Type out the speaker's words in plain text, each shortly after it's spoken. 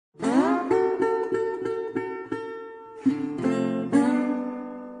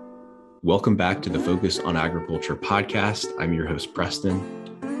Welcome back to the Focus on Agriculture podcast. I'm your host, Preston.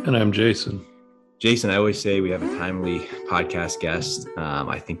 And I'm Jason. Jason, I always say we have a timely podcast guest.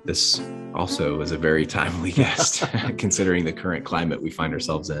 I think this also is a very timely guest, considering the current climate we find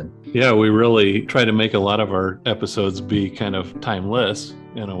ourselves in. Yeah, we really try to make a lot of our episodes be kind of timeless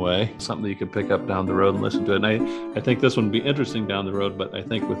in a way, something that you could pick up down the road and listen to it. And I think this one would be interesting down the road, but I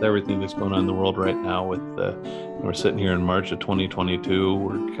think with everything that's going on in the world right now, we're sitting here in March of 2022,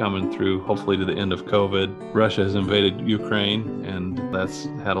 we're coming through hopefully to the end of COVID. Russia has invaded Ukraine, and that's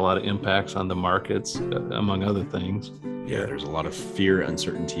had a lot of impacts on the markets, among other things. Yeah, there's a lot of fear,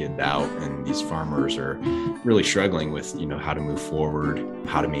 uncertainty, and doubt, and these farmers are really struggling with, how to move forward,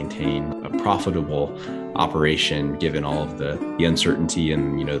 how to maintain a profitable operation given all of the uncertainty and,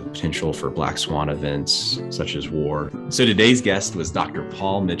 the potential for black swan events such as war. So today's guest was Dr.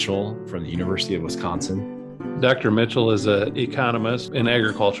 Paul Mitchell from the University of Wisconsin. Dr. Mitchell is an economist in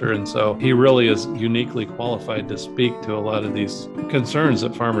agriculture, and so he really is uniquely qualified to speak to a lot of these concerns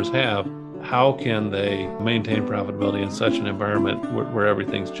that farmers have. How can they maintain profitability in such an environment where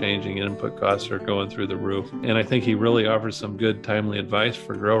everything's changing and input costs are going through the roof? And I think he really offers some good, timely advice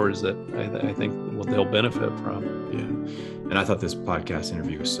for growers that I think they'll benefit from. Yeah. And I thought this podcast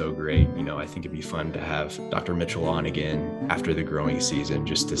interview was so great. I think it'd be fun to have Dr. Mitchell on again after the growing season,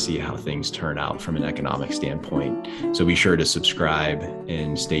 just to see how things turn out from an economic standpoint. So be sure to subscribe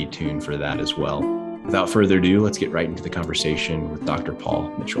and stay tuned for that as well. Without further ado, let's get right into the conversation with Dr. Paul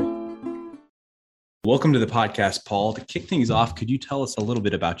Mitchell. Welcome to the podcast, Paul. To kick things off, could you tell us a little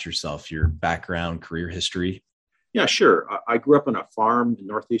bit about yourself, your background, career history? Yeah, sure. I grew up on a farm in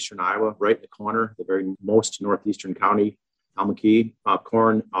northeastern Iowa, right in the corner, the very most northeastern county, Almaquis,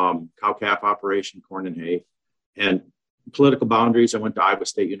 corn, cow-calf operation, corn and hay. And political boundaries, I went to Iowa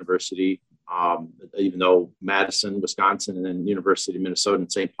State University, even though Madison, Wisconsin, and then University of Minnesota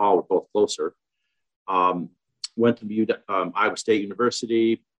and St. Paul were both closer. Went to Iowa State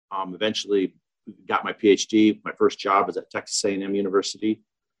University, eventually got my PhD. My first job was at Texas A&M University.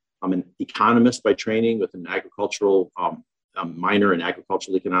 I'm an economist by training with an agricultural minor in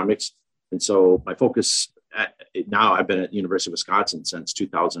agricultural economics. And so my focus now, I've been at the University of Wisconsin since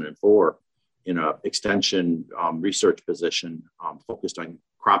 2004 in an extension research position focused on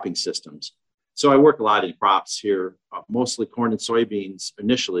cropping systems. So I work a lot in crops here, mostly corn and soybeans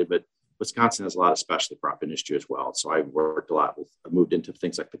initially, but Wisconsin has a lot of specialty crop industry as well. So I worked a lot I moved into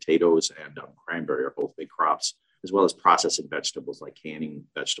things like potatoes and cranberry are both big crops, as well as processing vegetables like canning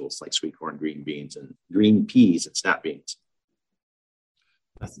vegetables like sweet corn, green beans, and green peas and snap beans.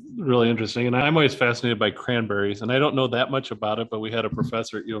 That's really interesting. And I'm always fascinated by cranberries. And I don't know that much about it, but we had a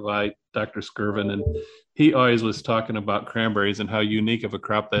professor at U of I, Dr. Skirvin, and he always was talking about cranberries and how unique of a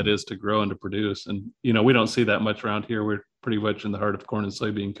crop that is to grow and to produce. And, we don't see that much around here. We're pretty much in the heart of corn and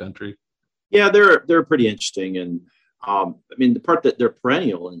soybean country. Yeah, they're pretty interesting. And the part that they're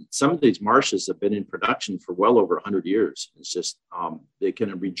perennial, and some of these marshes have been in production for well over 100 years. It's just they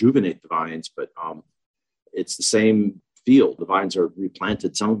can rejuvenate the vines, but it's the same field. The vines are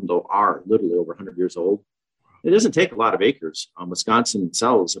replanted. Some of them, though, are literally over 100 years old. It doesn't take a lot of acres. Wisconsin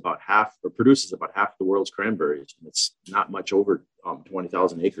sells about half or produces about half the world's cranberries. And it's not much over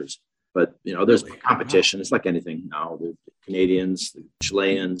 20,000 acres. But, there's competition. It's like anything now. The Canadians, the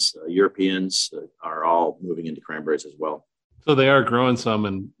Chileans, Europeans are all moving into cranberries as well. So they are growing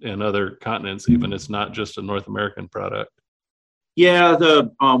some in other continents, even. It's not just a North American product. Yeah,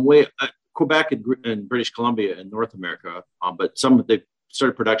 the Quebec and British Columbia in North America, but they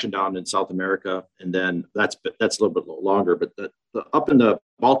started production down in South America, and then that's a little bit longer. But up in the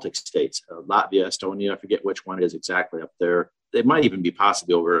Baltic states, Latvia, Estonia, I forget which one it is exactly up there. It might even be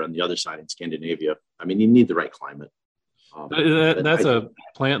possibly over on the other side in Scandinavia. You need the right climate. That's a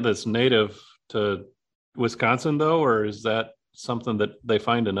plant that's native to Wisconsin, though, or is that something that they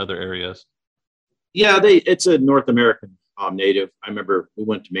find in other areas? Yeah, it's a North American native. I remember we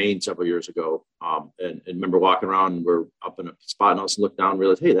went to Maine several years ago and remember walking around and we're up in a spot and I looked down and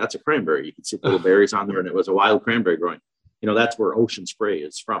realized, hey, that's a cranberry. You can see little berries on there, and it was a wild cranberry growing. That's where Ocean Spray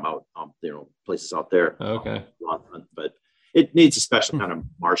is from, out places out there. Okay. But it needs a special kind of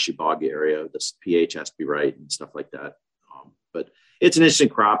marshy, boggy area. The pH has to be right and stuff like that. But it's an interesting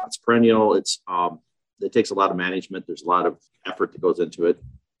crop. It's perennial. It takes a lot of management. There's a lot of effort that goes into it.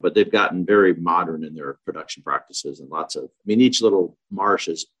 But they've gotten very modern in their production practices, and each little marsh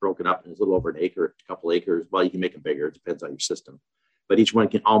is broken up and it's a little over an acre, a couple acres. Well, you can make them bigger. It depends on your system. But each one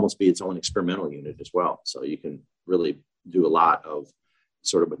can almost be its own experimental unit as well. So you can really do a lot of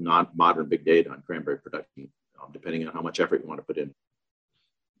sort of with non-modern big data on cranberry production, depending on how much effort you want to put in.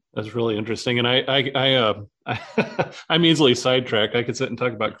 That's really interesting. And I'm easily sidetracked. I could sit and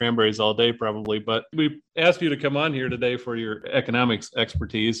talk about cranberries all day probably, but we asked you to come on here today for your economics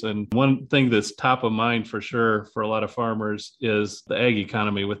expertise. And one thing that's top of mind for sure for a lot of farmers is the ag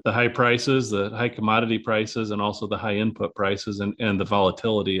economy with the high prices, the high commodity prices, and also the high input prices and the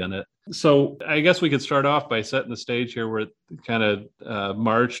volatility in it. So I guess we could start off by setting the stage here. We're kind of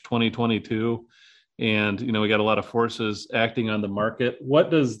March 2022. And, we got a lot of forces acting on the market.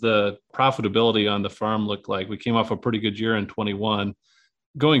 What does the profitability on the farm look like? We came off a pretty good year in 21.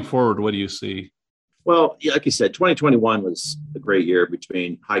 Going forward, what do you see? Well, like you said, 2021 was a great year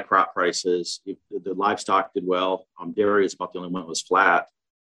between high crop prices. The livestock did well. Dairy is about the only one that was flat.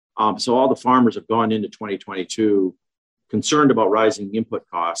 So all the farmers have gone into 2022 concerned about rising input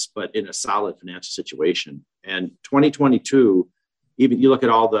costs, but in a solid financial situation. And 2022, even you look at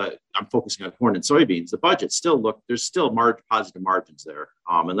I'm focusing on corn and soybeans, the budget there's still positive margins there,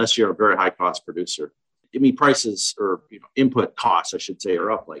 unless you're a very high cost producer. I mean, prices or input costs, I should say, are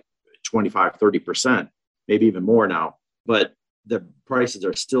up like 25, 30%, maybe even more now. But the prices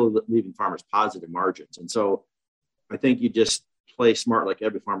are still leaving farmers positive margins. And so I think you just play smart, like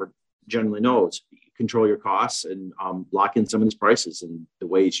every farmer generally knows. Control your costs and lock in some of these prices and the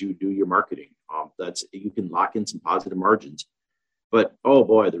ways you do your marketing. You can lock in some positive margins. But, oh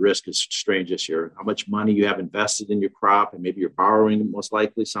boy, the risk is strange this year. How much money you have invested in your crop, and maybe you're borrowing most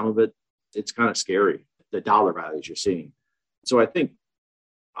likely some of it. It's kind of scary, the dollar values you're seeing. So I think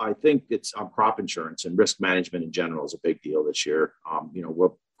it's crop insurance and risk management in general is a big deal this year.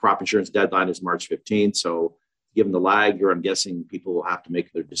 Crop insurance deadline is March 15th. So given the lag here, I'm guessing people will have to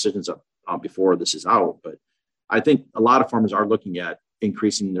make their decisions up before this is out. But I think a lot of farmers are looking at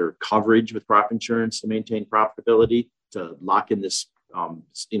increasing their coverage with crop insurance to maintain profitability, to lock in this,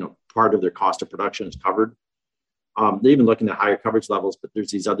 part of their cost of production is covered. They're even looking at higher coverage levels, but there's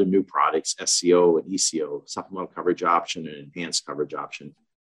these other new products, SCO and ECO, supplemental coverage option and enhanced coverage option.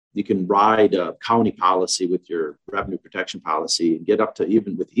 You can ride a county policy with your revenue protection policy and get up to,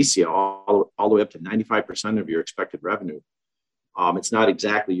 even with ECO, all the way up to 95% of your expected revenue. It's not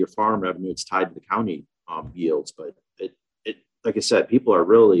exactly your farm revenue, it's tied to the county yields, but it like I said, people are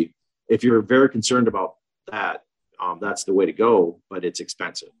really, if you're very concerned about that, that's the way to go, but it's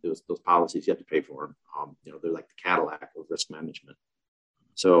expensive. Those policies, you have to pay for them. They're like the Cadillac of risk management.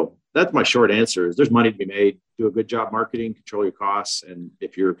 So that's my short answer is there's money to be made. Do a good job marketing, control your costs. And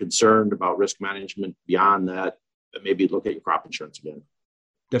if you're concerned about risk management beyond that, maybe look at your crop insurance again.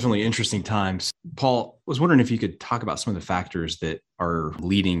 Definitely interesting times. Paul, I was wondering if you could talk about some of the factors that are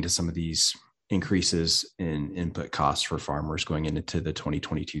leading to some of these increases in input costs for farmers going into the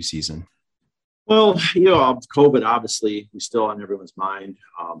 2022 season. Well, COVID, obviously, we still on everyone's mind.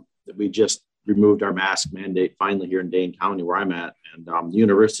 We just removed our mask mandate finally here in Dane County, where I'm at, and the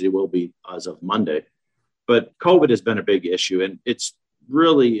university will be as of Monday. But COVID has been a big issue, and it's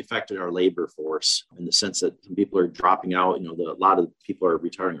really affected our labor force in the sense that some people are dropping out. A lot of people are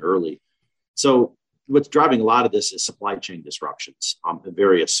retiring early. So what's driving a lot of this is supply chain disruptions of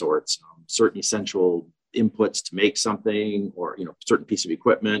various sorts. Certain essential inputs to make something, or certain piece of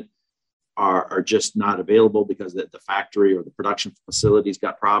equipment are just not available because the factory or the production facility's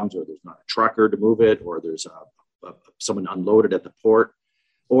got problems, or there's not a trucker to move it, or there's someone unloaded at the port,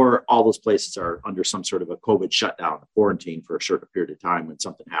 or all those places are under some sort of a COVID shutdown, a quarantine for a short period of time when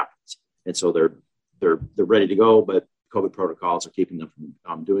something happens. And so they're ready to go, but COVID protocols are keeping them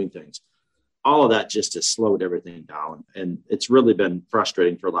from doing things. All of that just has slowed everything down. And it's really been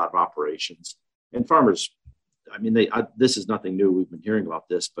frustrating for a lot of operations and farmers. I mean, this is nothing new. We've been hearing about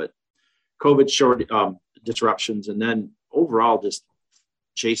this, but COVID short disruptions, and then overall just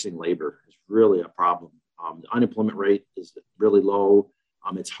chasing labor is really a problem. The unemployment rate is really low.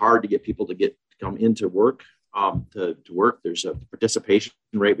 It's hard to get people to come into work, to work. There's a participation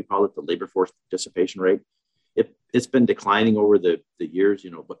rate. We call it the labor force participation rate. It's been declining over the years,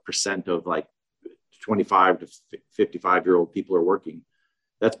 what percent of like 25 to 55-year-old people are working.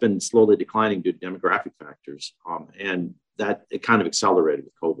 That's been slowly declining due to demographic factors. And that it kind of accelerated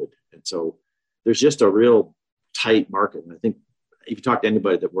with COVID. And so there's just a real tight market. And I think if you talk to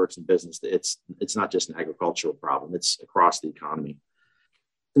anybody that works in business, it's not just an agricultural problem, it's across the economy.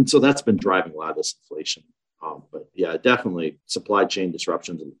 And so that's been driving a lot of this inflation. But yeah, definitely supply chain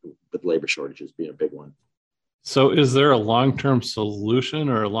disruptions with labor shortages being a big one. So is there a long-term solution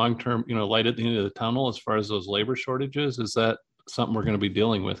or a long-term, light at the end of the tunnel as far as those labor shortages? Is that something we're going to be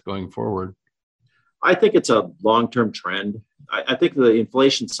dealing with going forward? I think it's a long-term trend. I think the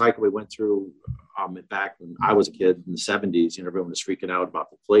inflation cycle we went through back when I was a kid in the 70s, everyone was freaking out about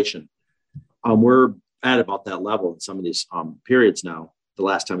inflation. We're at about that level in some of these periods now. the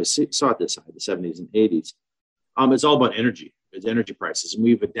last time we saw it this high, the 70s and 80s. It's all about energy. It's energy prices. And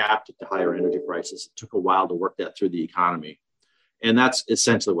we've adapted to higher energy prices. It took a while to work that through the economy. And that's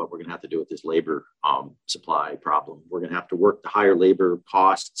essentially what we're going to have to do with this labor supply problem. We're going to have to work the higher labor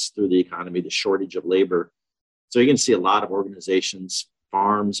costs through the economy, the shortage of labor. So you're going to see a lot of organizations,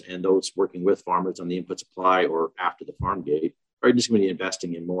 farms, and those working with farmers on the input supply or after the farm gate are just going to be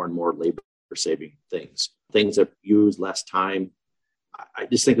investing in more and more labor-saving things that use less time. I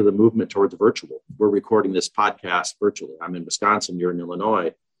just think of the movement towards virtual. We're recording this podcast virtually. I'm in Wisconsin, you're in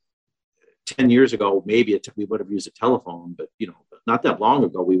Illinois. 10 years ago, maybe we would have used a telephone, but not that long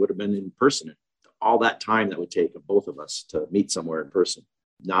ago, we would have been in person. All that time that would take of both of us to meet somewhere in person.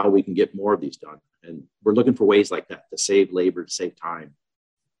 Now we can get more of these done. And we're looking for ways like that to save labor, to save time.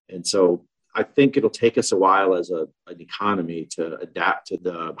 And so I think it'll take us a while as an economy to adapt to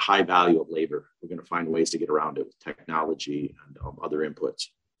the high value of labor. We're going to find ways to get around it with technology and other inputs.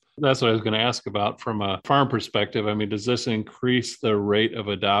 That's what I was going to ask about from a farm perspective. I mean, does this increase the rate of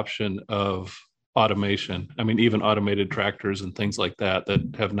adoption of automation? I mean, even automated tractors and things like that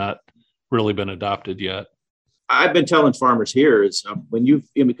have not really been adopted yet. I've been telling farmers here is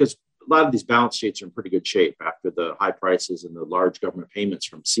because a lot of these balance sheets are in pretty good shape after the high prices and the large government payments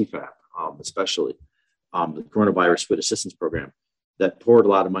from CFAP, especially the Coronavirus Food Assistance Program that poured a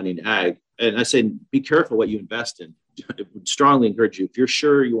lot of money into ag. And I say, be careful what you invest in. I would strongly encourage you, if you're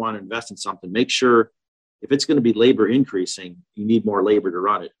sure you want to invest in something, make sure if it's going to be labor increasing, you need more labor to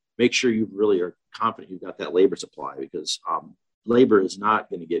run it. Make sure you really are confident you've got that labor supply because labor is not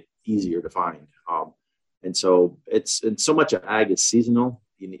going to get easier to find. And so so much of ag is seasonal.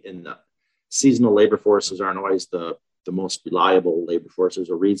 And the seasonal labor forces aren't always the most reliable labor forces,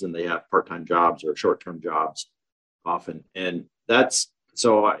 or reason they have part-time jobs or short-term jobs often. And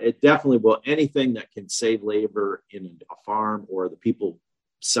so it definitely will, anything that can save labor in a farm or the people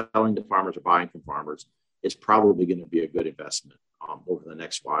selling to farmers or buying from farmers is probably going to be a good investment over the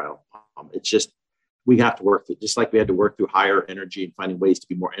next while. It's just, we have to work through, just like we had to work through higher energy and finding ways to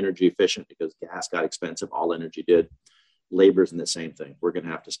be more energy efficient because gas got expensive, all energy did. Labor is in the same thing. We're going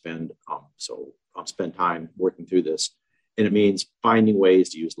to have to spend time working through this. And it means finding ways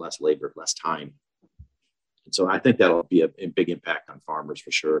to use less labor, less time. And so I think that'll be a big impact on farmers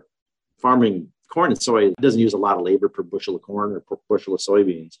for sure. Farming corn and soy doesn't use a lot of labor per bushel of corn or per bushel of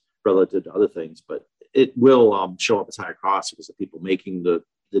soybeans relative to other things, but it will show up as higher costs because the people making the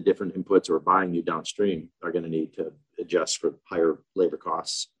different inputs or buying you downstream are going to need to adjust for higher labor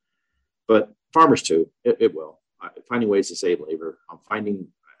costs. But farmers too, it will. Finding ways to save labor.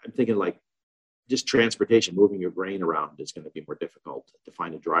 I'm thinking like just transportation, moving your grain around is going to be more difficult to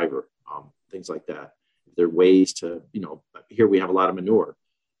find a driver, things like that. There are ways to, here we have a lot of manure,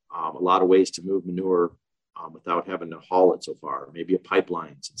 a lot of ways to move manure without having to haul it so far, maybe a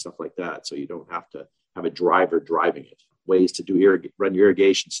pipelines and stuff like that. So you don't have to have a driver driving it. Ways to run your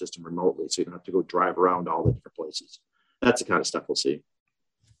irrigation system remotely so you don't have to go drive around all the different places. That's the kind of stuff we'll see.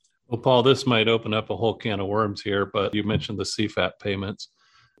 Well, Paul, this might open up a whole can of worms here, but you mentioned the CFAP payments.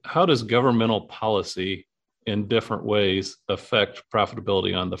 How does governmental policy in different ways affect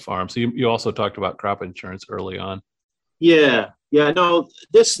profitability on the farm? So you also talked about crop insurance early on. Yeah. No,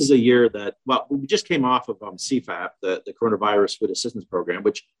 this is a year that, we just came off of CFAP, the Coronavirus Food Assistance Program,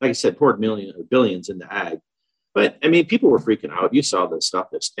 which, like I said, poured billions into ag. But I mean, people were freaking out. You saw the stuff,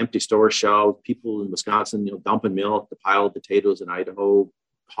 that's empty store shelves, people in Wisconsin, dumping milk, the pile of potatoes in Idaho,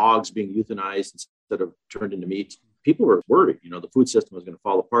 hogs being euthanized instead of turned into meat. People were worried, the food system was going to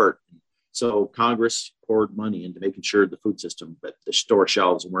fall apart. So Congress poured money into making sure the food system, that the store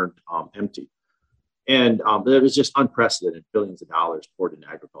shelves weren't empty. And there was just unprecedented billions of dollars poured into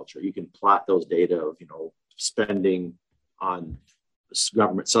agriculture. You can plot those data of, spending on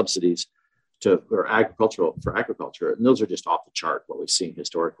government subsidies for agriculture. And those are just off the chart, what we've seen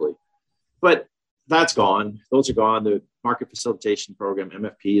historically. But that's gone. Those are gone. The market facilitation program,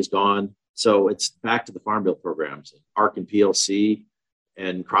 MFP, is gone. So it's back to the Farm Bill programs, ARC and PLC,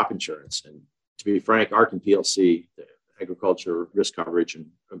 and crop insurance. And to be frank, ARC and PLC, the agriculture risk coverage and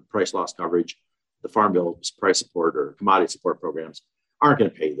price loss coverage, the Farm Bill price support or commodity support programs aren't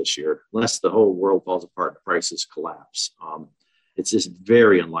going to pay this year unless the whole world falls apart and the prices collapse. It's just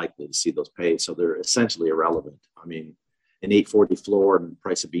very unlikely to see those pay. So they're essentially irrelevant. I mean, an 840 floor and the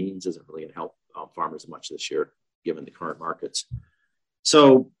price of beans isn't really going to help farmers much this year, given the current markets.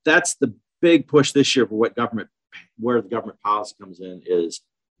 So that's the big push this year for where the government policy comes in is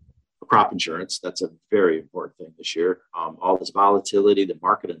crop insurance. That's a very important thing this year. All this volatility, the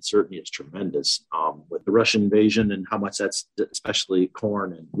market uncertainty is tremendous with the Russian invasion and how much that's especially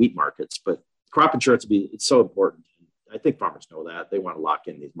corn and wheat markets. But crop insurance it's so important. I think farmers know that. They want to lock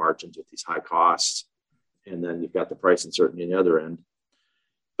in these margins with these high costs. And then you've got the price uncertainty on the other end.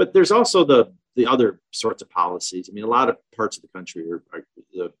 But there's also the other sorts of policies. I mean, a lot of parts of the country are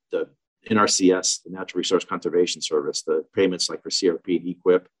the NRCS, the Natural Resource Conservation Service, the payments like for CRP and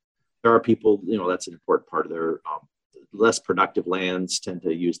EQIP. There are people, that's an important part of their less productive lands tend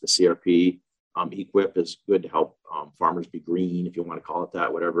to use the CRP. EQIP is good to help farmers be green, if you want to call it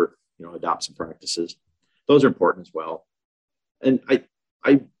that, whatever, adopt some practices. Those are important as well. And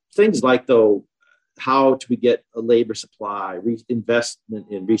I things like, though, how do we get a labor supply, investment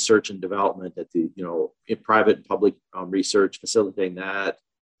in research and development at the, in private and public research, facilitating that.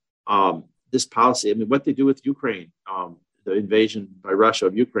 This policy, I mean, what they do with Ukraine, the invasion by Russia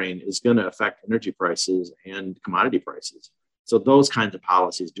of Ukraine is going to affect energy prices and commodity prices. So those kinds of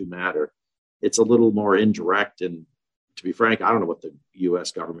policies do matter. It's a little more indirect. And to be frank, I don't know what the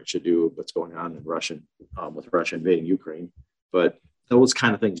U.S. government should do with what's going on in with Russia invading Ukraine. But those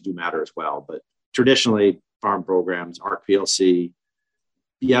kind of things do matter as well. But traditionally, farm programs, ARC PLC,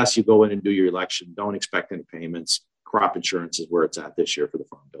 yes, you go in and do your election. Don't expect any payments. Crop insurance is where it's at this year for the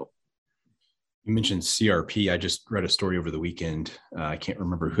Farm Bill. You mentioned CRP. I just read a story over the weekend. I can't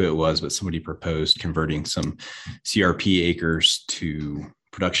remember who it was, but somebody proposed converting some CRP acres to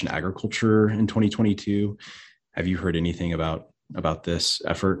production agriculture in 2022. Have you heard anything about this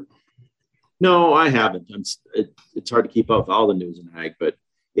effort? No, I haven't. It's hard to keep up with all the news in ag, but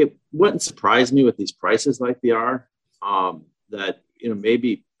it wouldn't surprise me with these prices like they are, that,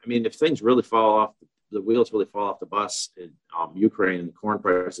 maybe, I mean, if things really fall off, the wheels really fall off the bus in Ukraine and the corn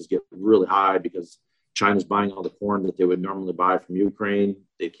prices get really high because China's buying all the corn that they would normally buy from Ukraine.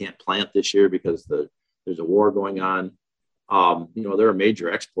 They can't plant this year because there's a war going on. They're a major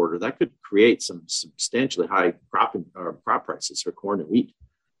exporter. That could create some substantially high crop prices for corn and wheat.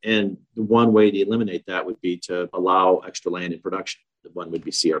 And the one way to eliminate that would be to allow extra land in production. The one would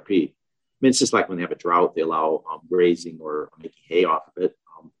be CRP. I mean, it's just like when they have a drought, they allow grazing or making hay off of it.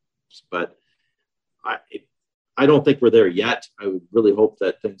 But I don't think we're there yet. I would really hope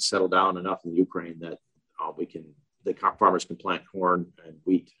that things settle down enough in Ukraine that the farmers can plant corn and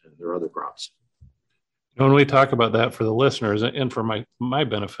wheat and their other crops. When we talk about that for the listeners and for my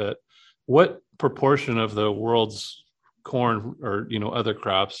benefit, what proportion of the world's corn or other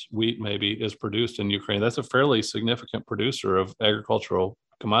crops, wheat maybe, is produced in Ukraine? That's a fairly significant producer of agricultural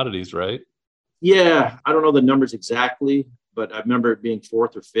commodities, right? Yeah, I don't know the numbers exactly, but I remember it being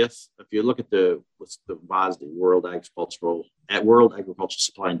fourth or fifth. If you look at what's the WASDE, World Agricultural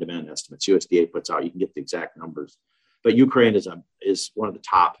Supply and Demand Estimates, USDA puts out, you can get the exact numbers. But Ukraine is one of the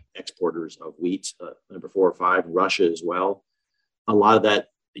top exporters of wheat, number 4 or 5. Russia as well. A lot of that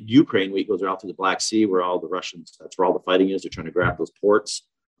Ukraine wheat goes out to the Black Sea, where all the Russians, that's where all the fighting is. They're trying to grab those ports.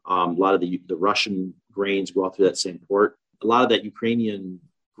 A lot of the Russian grains go out through that same port. A lot of that Ukrainian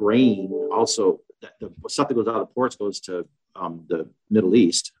grain also, the stuff that goes out of the ports goes to the Middle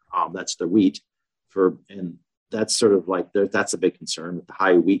East. That's the wheat and that's sort of like, that's a big concern with the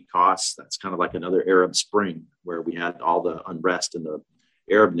high wheat costs. That's kind of like another Arab Spring where we had all the unrest in the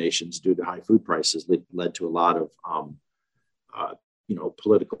Arab nations due to high food prices led to a lot of,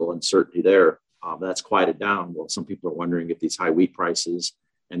 political uncertainty there. That's quieted down. Well, some people are wondering if these high wheat prices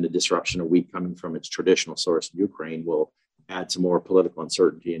and the disruption of wheat coming from its traditional source in Ukraine will add some more political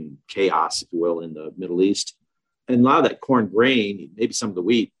uncertainty and chaos, if you will, in the Middle East. And a lot of that corn grain, maybe some of the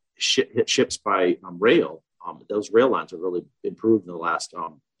wheat, hit ships by rail. Those rail lines have really improved in the last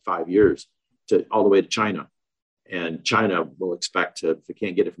 5 years all the way to China. And China will expect to, if it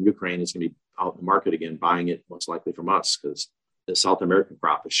can't get it from Ukraine, it's going to be out in the market again, buying it most likely from us because the South American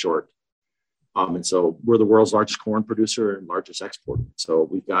crop is short. And so we're the world's largest corn producer and largest exporter. So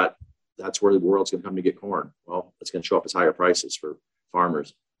that's where the world's going to come to get corn. Well, it's going to show up as higher prices for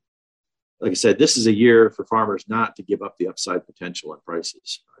farmers. Like I said, this is a year for farmers not to give up the upside potential in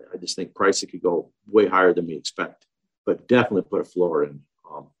prices. I just think prices could go way higher than we expect, but definitely put a floor in.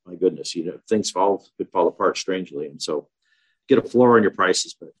 My goodness, things could fall apart strangely. And so get a floor on your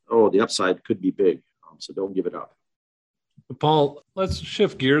prices, but the upside could be big. So don't give it up. Paul, let's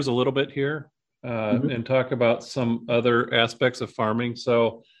shift gears a little bit here and talk about some other aspects of farming.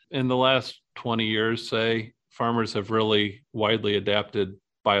 So in the last 20 years, say, farmers have really widely adapted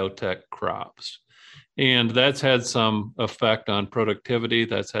biotech crops. And that's had some effect on productivity.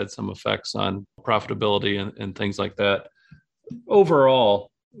 That's had some effects on profitability and things like that.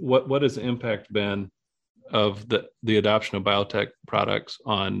 Overall, what has the impact been of the adoption of biotech products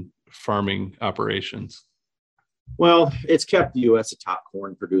on farming operations? Well, it's kept the U.S. a top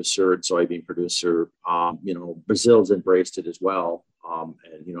corn producer and soybean producer. Brazil's embraced it as well. And,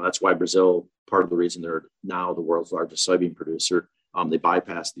 that's why Brazil, part of the reason they're now the world's largest soybean producer, they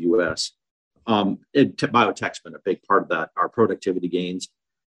bypassed the U.S. Biotech's been a big part of that, our productivity gains.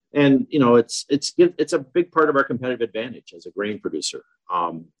 And, it's a big part of our competitive advantage as a grain producer.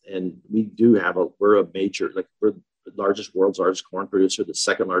 And we do we're the world's largest corn producer, the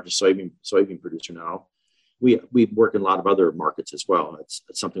second largest soybean producer now. We work in a lot of other markets as well. It's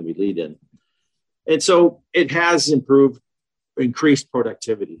something we lead in. And so it has increased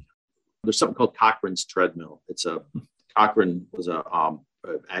productivity. There's something called Cochrane's treadmill. Cochrane was an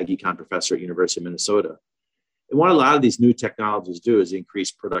ag econ professor at University of Minnesota. And what a lot of these new technologies do is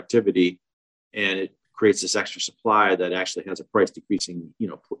increase productivity, and it creates this extra supply that actually has a price decreasing,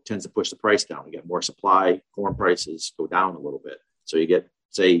 tends to push the price down. We get more supply, corn prices go down a little bit. So you get,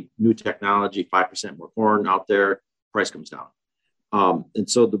 say, new technology, 5% more corn out there, price comes down. And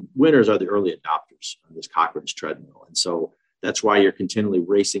so the winners are the early adopters on this Cochrane's treadmill. And so that's why you're continually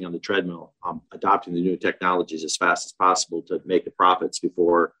racing on the treadmill, adopting the new technologies as fast as possible to make the profits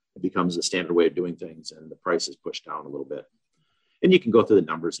before it becomes the standard way of doing things and the price is pushed down a little bit. And you can go through the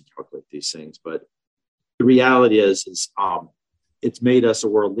numbers and calculate these things, but the reality is it's made us a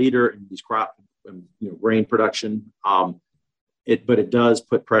world leader in these crop and grain production. But it does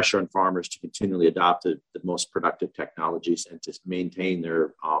put pressure on farmers to continually adopt the most productive technologies and to maintain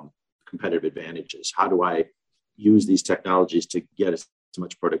their competitive advantages. How do I use these technologies to get as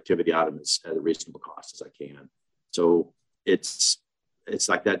much productivity out of them at a reasonable cost as I can? So it's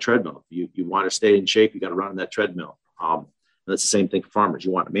like that treadmill. You want to stay in shape, you got to run on that treadmill. And that's the same thing for farmers.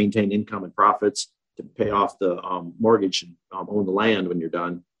 You want to maintain income and profits to pay off the mortgage and own the land. When you're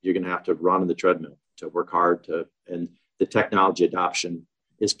done, you're going to have to run on the treadmill to work hard and the technology adoption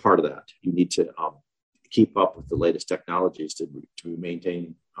is part of that. You need to keep up with the latest technologies to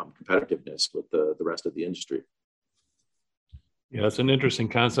maintain competitiveness with the rest of the industry. Yeah, it's an interesting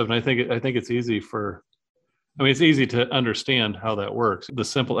concept, and I think it's easy it's easy to understand how that works. The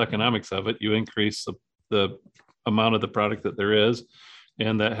simple economics of it: you increase the amount of the product that there is,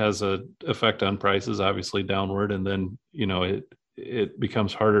 and that has an effect on prices, obviously downward, and then it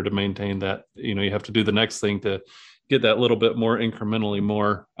becomes harder to maintain that. You have to do the next thing to get that little bit more incrementally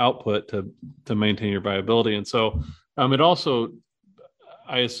more output to maintain your viability. And so it also,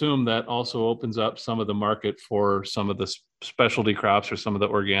 I assume that also opens up some of the market for some of the specialty crops or some of the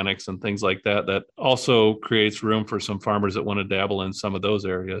organics and things like that, that also creates room for some farmers that want to dabble in some of those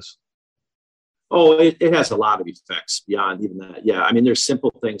areas. Oh, it has a lot of effects beyond even that. Yeah, I mean, there's simple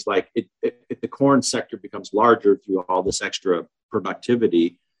things like if the corn sector becomes larger through all this extra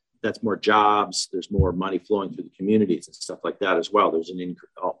productivity, that's more jobs, there's more money flowing through the communities and stuff like that as well. There's an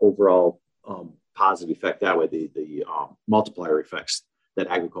overall positive effect that way, the multiplier effects that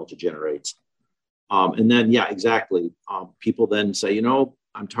agriculture generates. And then, yeah, exactly. People then say,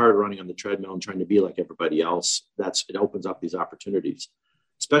 I'm tired of running on the treadmill and trying to be like everybody else. It opens up these opportunities,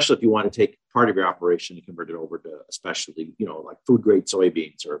 especially if you want to take part of your operation and convert it over to a specialty, like food grade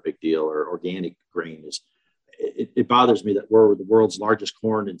soybeans are a big deal, or organic grain is. It bothers me that we're the world's largest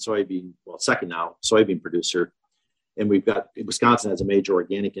corn and soybean, second now, soybean producer. And Wisconsin has a major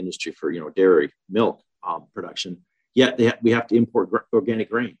organic industry for, dairy, milk production. Yet we have to import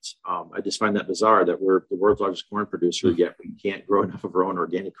organic grains. I just find that bizarre that we're the world's largest corn producer, yet we can't grow enough of our own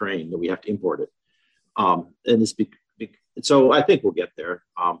organic grain that we have to import it. So I think we'll get there.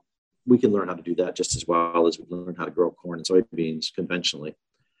 We can learn how to do that just as well as we learn how to grow corn and soybeans conventionally.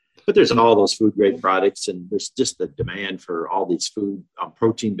 But there's all those food grade products, and there's just the demand for all these food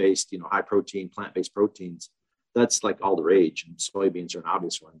protein based, high protein, plant based proteins. That's like all the rage, and soybeans are an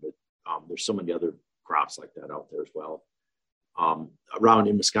obvious one, but there's so many other crops like that out there as well. Around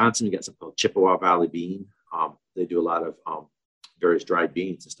in Wisconsin, you got something called Chippewa Valley bean. They do a lot of various dried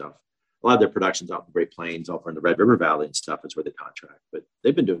beans and stuff. A lot of their production's out in the Great Plains, over in the Red River Valley and stuff. It's where they contract, but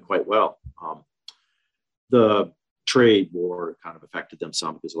they've been doing quite well. The trade war kind of affected them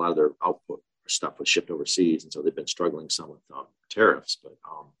some because a lot of their output or stuff was shipped overseas, and so they've been struggling some with tariffs. But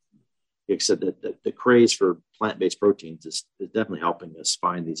like I said, the craze for plant-based proteins is definitely helping us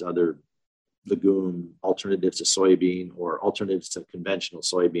find these other legume alternatives to soybean or alternatives to conventional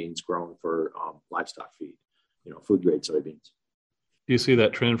soybeans grown for livestock feed, food grade soybeans. Do you see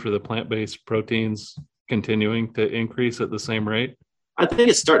that trend for the plant-based proteins continuing to increase at the same rate? I think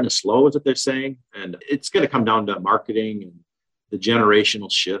it's starting to slow, is what they're saying. And it's going to come down to marketing and the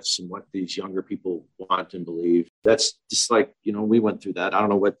generational shifts and what these younger people want and believe. That's just like, we went through that. I don't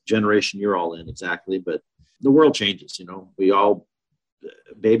know what generation you're all in exactly, but the world changes. We all,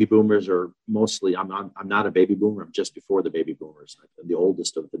 baby boomers are mostly, I'm not a baby boomer. I'm just before the baby boomers. I'm the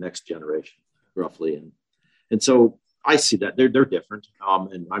oldest of the next generation, roughly. And so I see that they're different,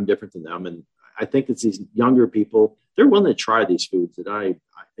 and I'm different than them. And I think it's these younger people, they're willing to try these foods that I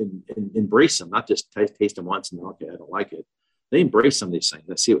embrace them, not just taste them once and okay, I don't like it. They embrace some of these things.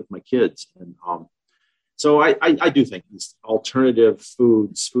 I see it with my kids. And so I do think these alternative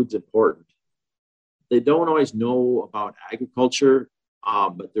food's important. They don't always know about agriculture,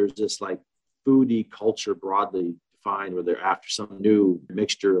 but there's this like foodie culture broadly defined where they're after some new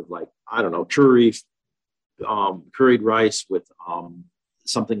mixture of like, I don't know, curried rice with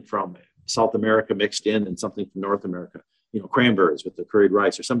something from South America mixed in and something from North America, cranberries with the curried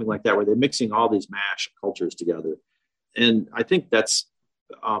rice or something like that, where they're mixing all these mash cultures together. And I think that's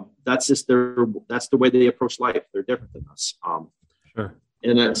the way they approach life. They're different than us. Sure.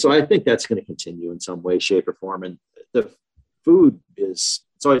 And so I think that's going to continue in some way, shape, or form. And the food it's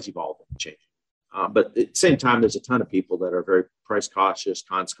always evolving and changing. But at the same time, there's a ton of people that are very price cautious,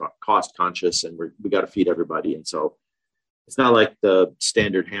 cost conscious, and we got to feed everybody. And so it's not like the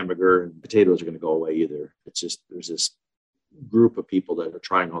standard hamburger and potatoes are going to go away either. It's just there's this group of people that are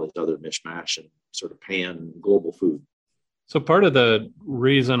trying all these other mishmash and sort of pan global food. So part of the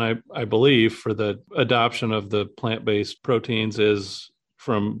reason I believe for the adoption of the plant-based proteins is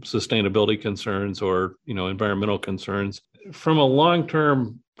from sustainability concerns or, environmental concerns. From a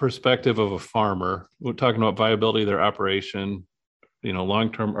long-term perspective of a farmer, we're talking about viability of their operation,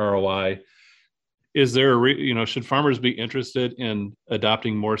 long-term ROI. Is there should farmers be interested in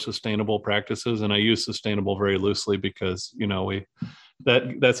adopting more sustainable practices? And I use sustainable very loosely because,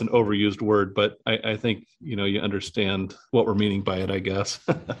 that's an overused word, but I think, you understand what we're meaning by it, I guess.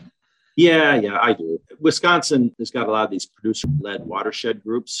 Yeah, I do. Wisconsin has got a lot of these producer-led watershed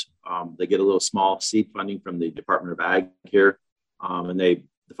groups. They get a little small seed funding from the Department of Ag here. And the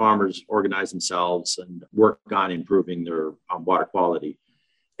farmers organize themselves and work on improving their water quality.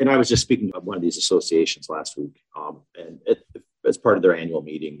 And I was just speaking of one of these associations last week. As part of their annual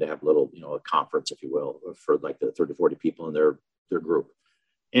meeting, they have a little, a conference, if you will, for like the 30, 40 people in their group.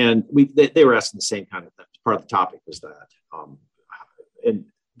 And they were asking the same kind of thing. Part of the topic was that. And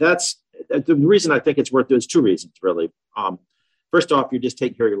that's the reason I think it's worth it. There's two reasons, really. First off, you're just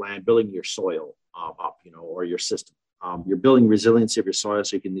taking care of your land, building your soil up, or your system. You're building resiliency of your soil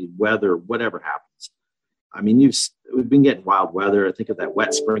so you can need weather, whatever happens. I mean, we've been getting wild weather. I think of that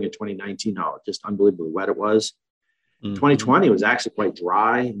wet spring of 2019, how just unbelievably wet it was. Mm-hmm. 2020 was actually quite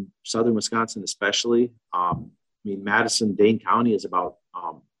dry in southern Wisconsin, especially. Madison, Dane County is about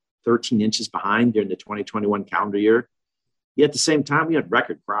 13 inches behind during the 2021 calendar year. Yet at the same time, we had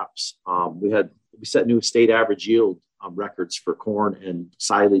record crops. We set new state average yield records for corn and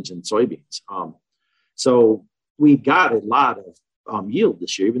silage and soybeans. So we got a lot of yield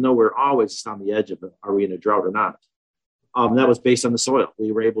this year, even though we're always on the edge of are we in a drought or not. That was based on the soil.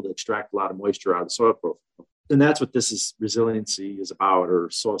 We were able to extract a lot of moisture out of the soil profile. And that's what resiliency is about, or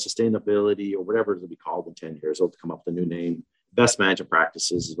soil sustainability, or whatever it'll be called in 10 years. It'll come up with a new name. Best management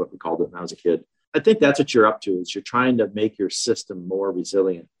practices is what we called it when I was a kid. I think that's what you're up to, is you're trying to make your system more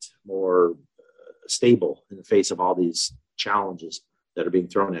resilient, more stable in the face of all these challenges that are being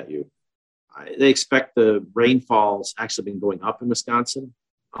thrown at you. They expect the rainfall's actually been going up in Wisconsin,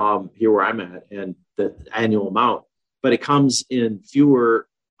 here where I'm at, and the annual amount, but it comes in fewer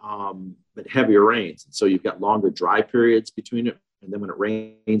but heavier rains. And so you've got longer dry periods between it. And then when it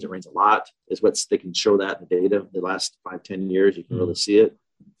rains a lot. They can show that in the data. The last 5-10 years, you can really see it.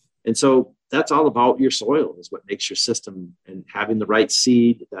 And so that's all about your soil, is what makes your system, and having the right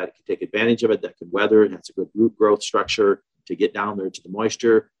seed that can take advantage of it, that can weather it, has a good root growth structure to get down there to the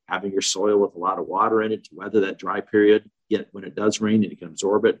moisture, having your soil with a lot of water in it to weather that dry period. Yet when it does rain, and it can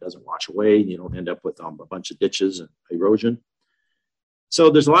absorb it, doesn't wash away, and you don't end up with a bunch of ditches and erosion. So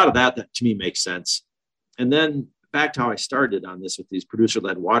there's a lot of that to me makes sense. And then back to how I started on this with these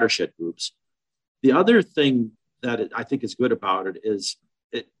producer-led watershed groups. The other thing that I think is good about it is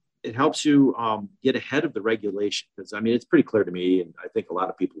it helps you get ahead of the regulation. Because, it's pretty clear to me, and I think a lot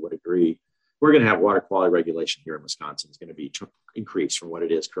of people would agree, we're going to have water quality regulation here in Wisconsin. It's going to be increased from what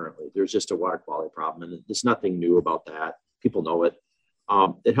it is currently. There's just a water quality problem, and there's nothing new about that. People know it.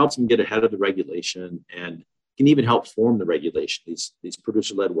 It helps them get ahead of the regulation, and can even help form the regulation. These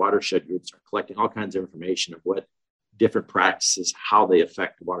producer-led watershed groups are collecting all kinds of information of what different practices, how they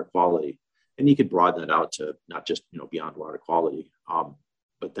affect water quality. And you could broaden that out to not just, beyond water quality.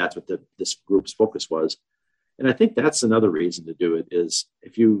 But that's what this group's focus was. And I think that's another reason to do it, is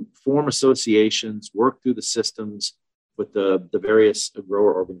if you form associations, work through the systems with the various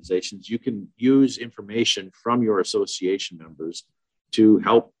grower organizations, you can use information from your association members to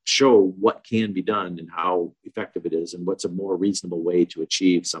help show what can be done and how effective it is, and what's a more reasonable way to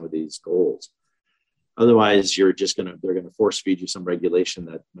achieve some of these goals. Otherwise, they're going to force feed you some regulation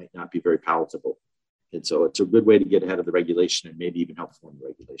that might not be very palatable. And so it's a good way to get ahead of the regulation and maybe even help form the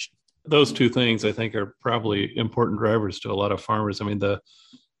regulation. Those two things I think are probably important drivers to a lot of farmers. I mean,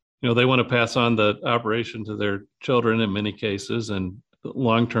 they want to pass on the operation to their children in many cases, and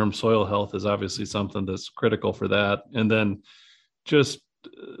long-term soil health is obviously something that's critical for that. And then just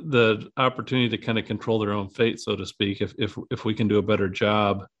the opportunity to kind of control their own fate, so to speak, if we can do a better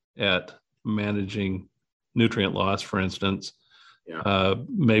job at managing nutrient loss, for instance,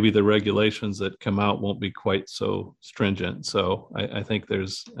 maybe the regulations that come out won't be quite so stringent. So I think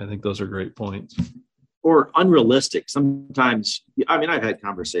those are great points. Or unrealistic. Sometimes, I mean, I've had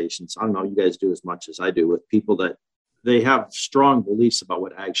conversations, I don't know, you guys do as much as I do, with people that they have strong beliefs about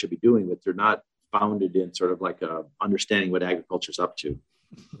what ag should be doing, but they're not founded in sort of like understanding what agriculture is up to.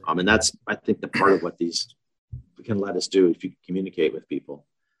 And that's, I think, the part of what these can let us do if you communicate with people.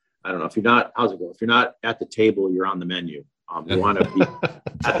 I don't know, if you're not, how's it go? If you're not at the table, you're on the menu. You want to be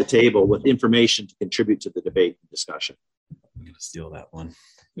at the table with information to contribute to the debate and discussion. I'm going to steal that one.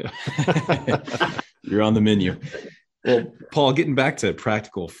 Yeah. You're on the menu. Well, Paul, getting back to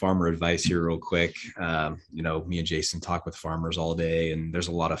practical farmer advice here real quick. Me and Jason talk with farmers all day, and there's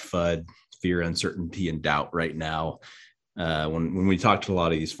a lot of FUD, fear, uncertainty, and doubt right now. When we talk to a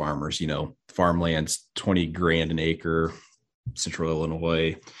lot of these farmers, farmland's 20 grand an acre, Central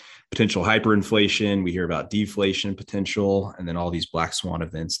Illinois, potential hyperinflation. We hear about deflation potential, and then all these black swan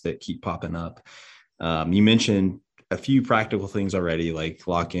events that keep popping up. You mentioned a few practical things already, like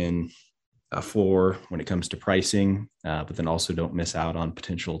lock in a floor when it comes to pricing, but then also don't miss out on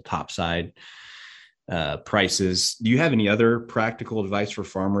potential topside prices. Do you have any other practical advice for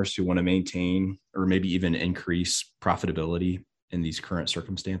farmers who want to maintain or maybe even increase profitability in these current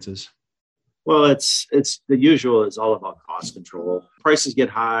circumstances? Well, it's the usual. Is all about cost control. Prices get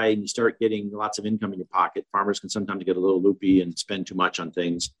high and you start getting lots of income in your pocket. Farmers can sometimes get a little loopy and spend too much on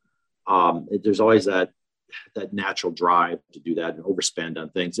things. There's always that natural drive to do that and overspend on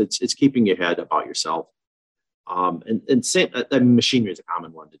things. It's keeping your head about yourself. And same, machinery is a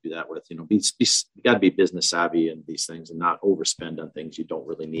common one to do that with. You got to be business savvy in these things and not overspend on things you don't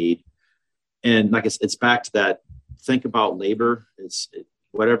really need. And like it's back to that. Think about labor.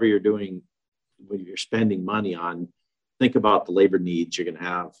 Whatever you're doing. When you're spending money on, think about the labor needs you're going to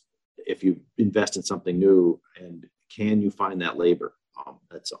have if you invest in something new, and can you find that labor?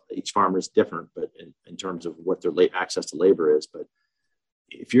 That's each farmer is different, but in terms of what their access to labor is. But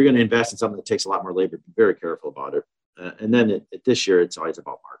if you're going to invest in something that takes a lot more labor, be very careful about it. And then this year, it's always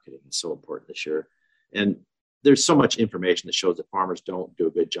about marketing. It's so important this year. And there's so much information that shows that farmers don't do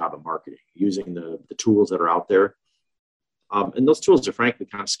a good job of marketing using the tools that are out there. And those tools are frankly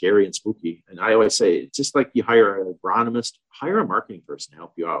kind of scary and spooky. And I always say, it's just like you hire an agronomist, hire a marketing person to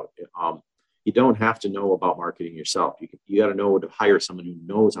help you out. You don't have to know about marketing yourself. You got to know to hire someone who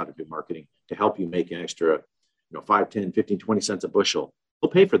knows how to do marketing to help you make an extra, 5, 10, 15, 20 cents a bushel. They'll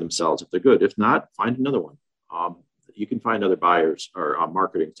pay for themselves if they're good. If not, find another one. You can find other buyers or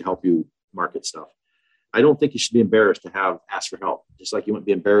marketing to help you market stuff. I don't think you should be embarrassed to ask for help. Just like you wouldn't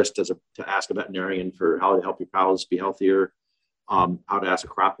be embarrassed to ask a veterinarian for how to help your cows be healthier. How to ask a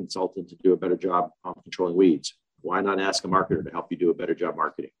crop consultant to do a better job controlling weeds. Why not ask a marketer to help you do a better job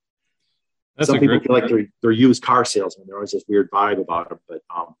marketing? Some people feel like they're used car salesmen. There always this weird vibe about them, but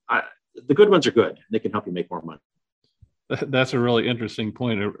the good ones are good. They can help you make more money. That's a really interesting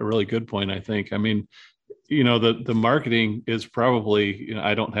point, a really good point, I think. I mean, the marketing is probably,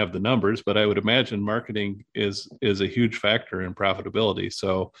 I don't have the numbers, but I would imagine marketing is a huge factor in profitability.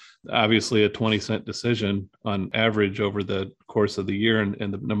 So obviously a 20-cent decision on average over the course of the year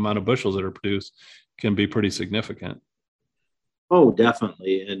and the amount of bushels that are produced can be pretty significant. Oh,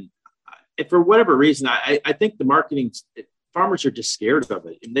 definitely. And for whatever reason, I think the marketing, farmers are just scared of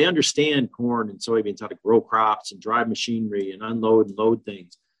it. And they understand corn and soybeans, how to grow crops and drive machinery and unload and load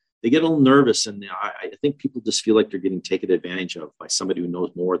things. They get a little nervous, and I think people just feel like they're getting taken advantage of by somebody who knows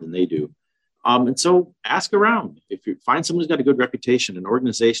more than they do. And so ask around. If you find someone who's got a good reputation, an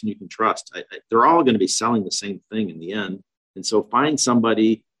organization you can trust, they're all going to be selling the same thing in the end. And so find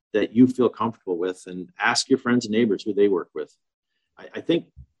somebody that you feel comfortable with and ask your friends and neighbors who they work with. I think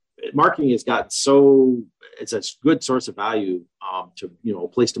marketing has gotten it's a good source of value to, a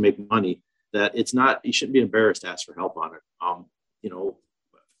place to make money that you shouldn't be embarrassed to ask for help on it.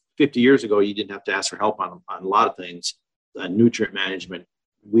 50 years ago, you didn't have to ask for help on a lot of things, nutrient management,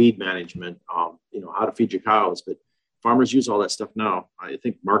 weed management, how to feed your cows. But farmers use all that stuff now. I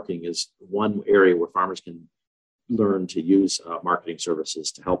think marketing is one area where farmers can learn to use marketing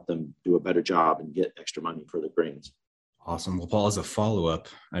services to help them do a better job and get extra money for the grains. Awesome. Well, Paul, as a follow-up,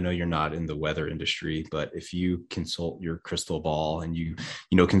 I know you're not in the weather industry, but if you consult your crystal ball and you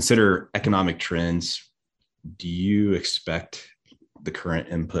consider economic trends, do you expect the current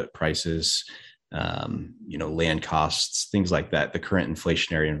input prices, land costs, things like that, the current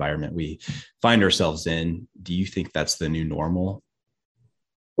inflationary environment we find ourselves in, do you think that's the new normal?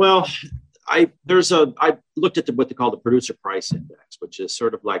 Well, I looked at what they call the producer price index, which is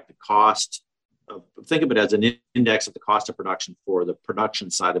sort of like the cost of, think of it as an index of the cost of production for the production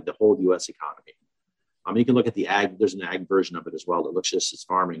side of the whole U.S. economy. You can look at the ag. There's an ag version of it as well that looks just as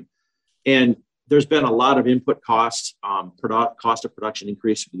farming, and there's been a lot of input costs, cost of production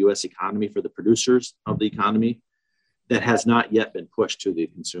increase for the U.S. economy for the producers of the economy that has not yet been pushed to the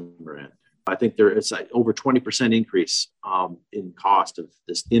consumer end. I think there is like over 20% increase in cost of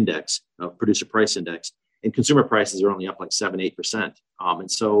this index, producer price index, and consumer prices are only up like 7-8%.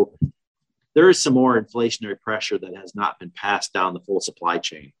 And so there is some more inflationary pressure that has not been passed down the full supply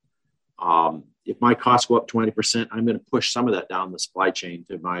chain. If my costs go up 20%, I'm going to push some of that down the supply chain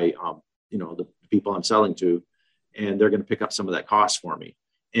to my, the people I'm selling to, and they're going to pick up some of that cost for me.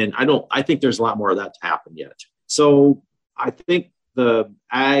 And I think there's a lot more of that to happen yet. So I think the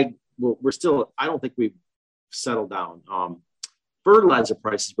ag, I don't think we've settled down. Fertilizer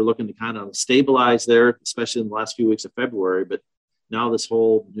prices, we're looking to kind of stabilize there, especially in the last few weeks of February. But now this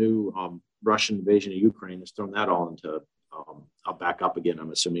whole new Russian invasion of Ukraine has thrown that all into back up again.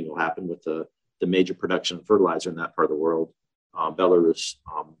 I'm assuming will happen with the major production of fertilizer in that part of the world, Belarus,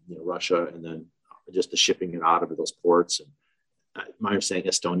 Russia, and then just the shipping it out of those ports. And my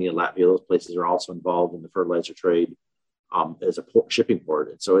understanding, Estonia, Latvia, those places are also involved in the fertilizer trade as a shipping port.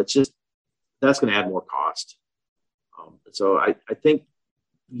 And so it's just, that's going to add more cost. So I think,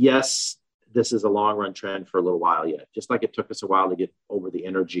 yes, this is a long run trend for a little while yet. Just like it took us a while to get over the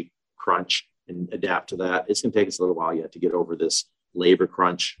energy crunch and adapt to that, it's going to take us a little while yet to get over this labor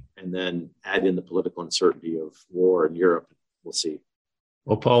crunch and then add in the political uncertainty of war in Europe. We'll see.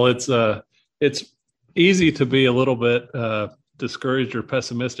 Well, Paul, it's easy to be a little bit discouraged or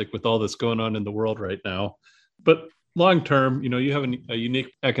pessimistic with all this going on in the world right now. But long term, you have a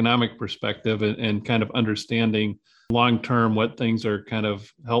unique economic perspective and kind of understanding long term what things are kind of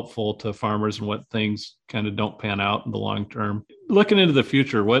helpful to farmers and what things kind of don't pan out in the long term. Looking into the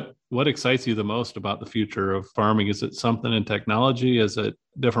future, what excites you the most about the future of farming? Is it something in technology? Is it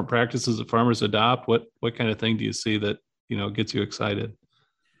different practices that farmers adopt? What kind of thing do you see that gets you excited?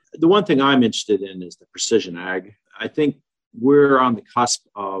 The one thing I'm interested in is the precision ag. I think we're on the cusp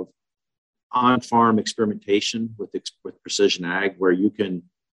of on-farm experimentation with precision ag, where you can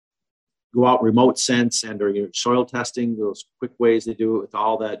go out remote sense and or soil testing, those quick ways they do it with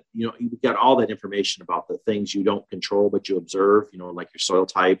all that, you've got all that information about the things you don't control, but you observe, like your soil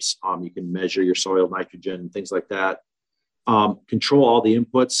types. You can measure your soil nitrogen, things like that. Control all the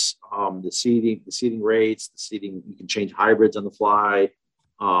inputs, the seeding rates, you can change hybrids on the fly.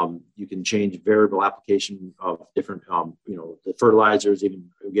 You can change variable application of different, the fertilizers, even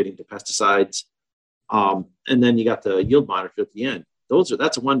getting to pesticides. And then you got the yield monitor at the end.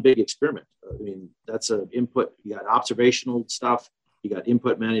 That's one big experiment. That's an input. You got observational stuff, you got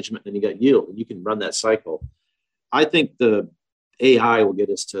input management, then you got yield, and you can run that cycle. I think the AI will get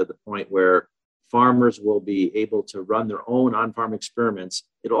us to the point where farmers will be able to run their own on-farm experiments.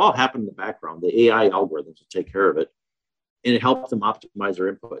 It'll all happen in the background. The AI algorithms will take care of it. And it helps them optimize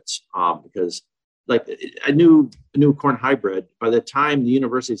their inputs because like a new corn hybrid, by the time the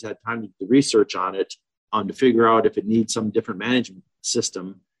universities had time to do research on it, to figure out if it needs some different management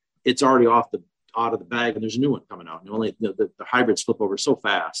system, it's already out of the bag, and there's a new one coming out. And the hybrids flip over so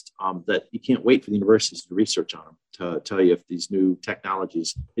fast that you can't wait for the universities to research on them to tell you if these new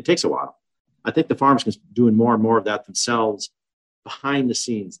technologies, it takes a while. I think the farmers can doing more and more of that themselves. Behind the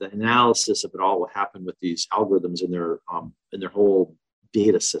scenes, the analysis of it all will happen with these algorithms in their whole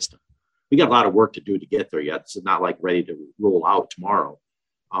data system. We got a lot of work to do to get there yet. This is not like ready to roll out tomorrow,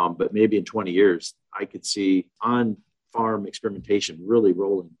 but maybe in 20 years, I could see on-farm experimentation really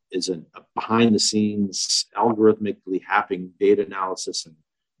rolling is a behind the scenes, algorithmically happening data analysis and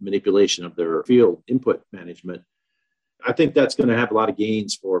manipulation of their field input management. I think that's going to have a lot of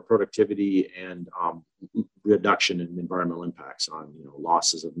gains for productivity and reduction in environmental impacts on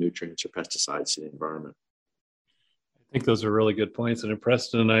losses of nutrients or pesticides in the environment. I think those are really good points. And in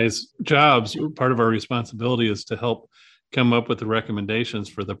Preston and I's jobs, part of our responsibility is to help come up with the recommendations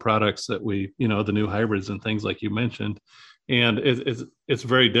for the products that we, the new hybrids and things like you mentioned. And it's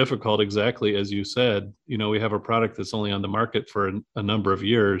very difficult, exactly as you said. We have a product that's only on the market for a number of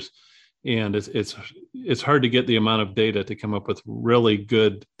years. And it's hard to get the amount of data to come up with really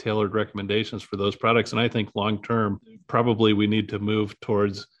good tailored recommendations for those products. And I think long term, probably we need to move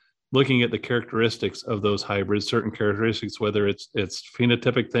towards looking at the characteristics of those hybrids, certain characteristics, whether it's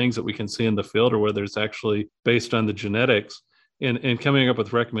phenotypic things that we can see in the field or whether it's actually based on the genetics, and coming up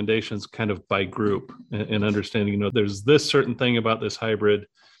with recommendations kind of by group and understanding, there's this certain thing about this hybrid.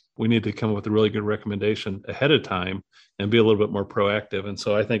 We need to come up with a really good recommendation ahead of time and be a little bit more proactive. And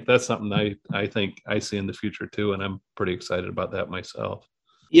so I think that's something I think I see in the future too. And I'm pretty excited about that myself.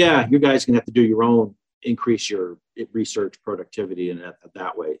 Yeah, you guys can have to do your own, increase your research productivity and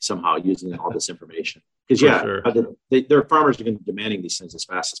that way somehow using all this information. Because sure. Their farmers are going to be demanding these things as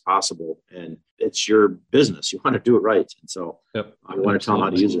fast as possible. And it's your business. You want to do it right. And so I want to tell them how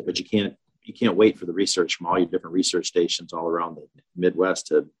to use it, but you can't wait for the research from all your different research stations all around the Midwest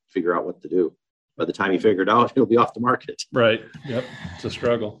to figure out what to do. By the time you figure it out, it'll be off the market. Right. Yep. It's a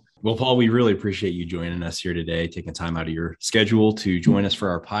struggle. Well, Paul, we really appreciate you joining us here today, taking time out of your schedule to join us for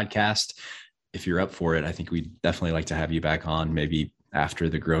our podcast. If you're up for it, I think we'd definitely like to have you back on maybe after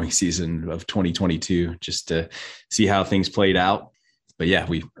the growing season of 2022, just to see how things played out. But yeah,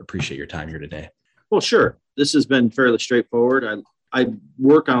 we appreciate your time here today. Well, sure. This has been fairly straightforward. I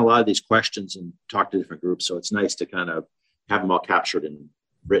work on a lot of these questions and talk to different groups. So it's nice to kind of have them all captured and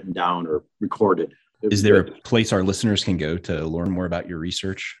written down or recorded. Is there a place our listeners can go to learn more about your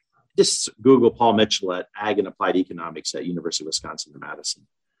research? Just Google Paul Mitchell at Ag and Applied Economics at University of Wisconsin in Madison.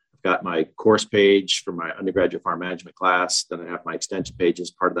 I've got my course page for my undergraduate farm management class. Then I have my extension pages,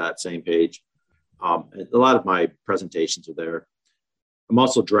 part of that same page. And a lot of my presentations are there. I'm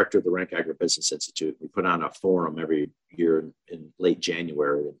also director of the Rank Agribusiness Institute. We put on a forum every year in late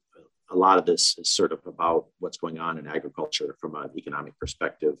January. A lot of this is sort of about what's going on in agriculture from an economic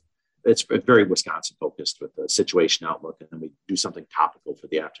perspective. It's very Wisconsin focused with the situation outlook. And then we do something topical for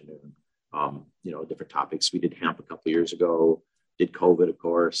the afternoon, different topics. We did hemp a couple of years ago, did COVID, of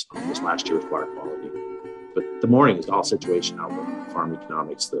course. This last year was water quality. But the morning is all situation outlook, farm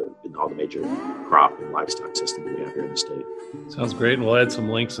economics, in all the major crop and livestock systems we have here in the state. Sounds great. And we'll add some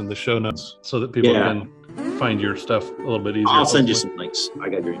links in the show notes so that people can find your stuff a little bit easier. I'll send you some links. I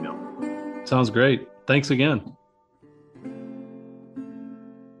got your email. Sounds great. Thanks again.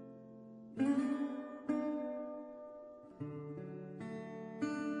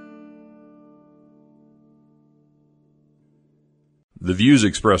 The views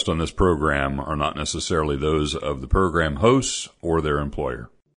expressed on this program are not necessarily those of the program hosts or their employer.